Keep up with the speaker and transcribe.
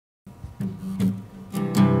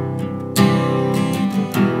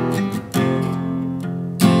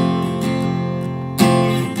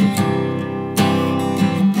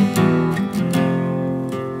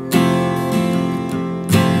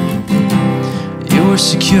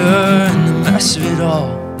secure in the mess of it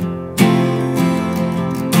all.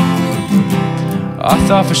 I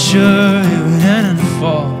thought for sure it would end in the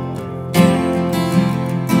fall.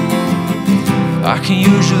 I can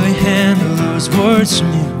usually handle those words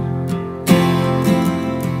from you,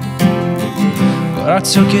 but I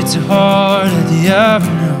took it to heart at the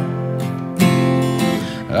avenue.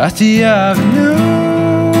 At the avenue,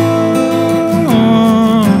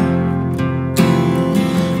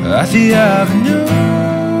 at the avenue,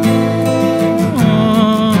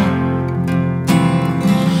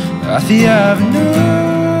 at the avenue,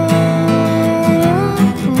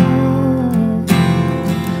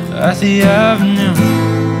 at the avenue.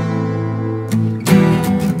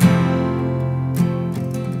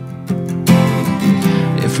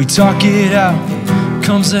 If we talk it out,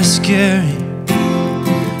 becomes less scary,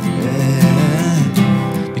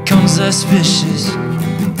 yeah, becomes less vicious,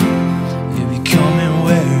 you're becoming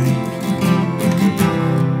wary.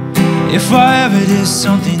 If I ever did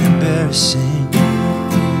something embarrassing,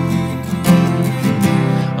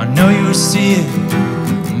 I know you would see it,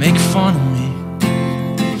 make fun of me.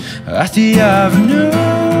 At the avenue,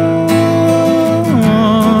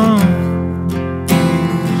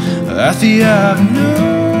 at the avenue,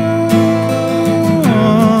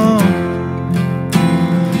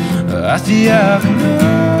 at the avenue,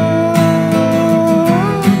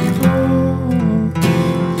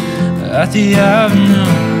 at the avenue.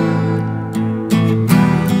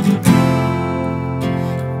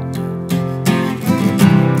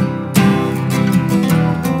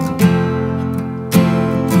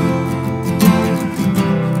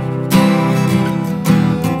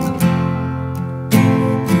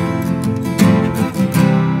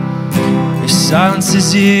 Silence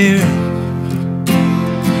is eerie.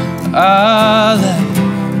 I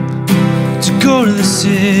left to go to the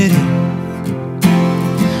city.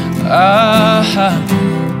 I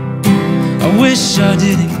wish I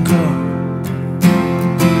didn't go.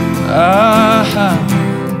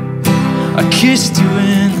 I kissed you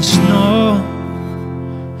in the snow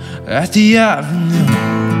at the avenue.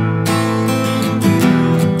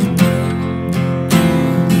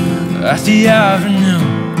 At the avenue.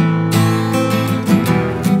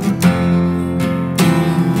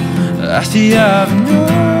 At the avenue,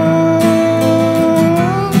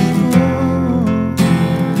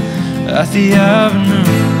 at the avenue.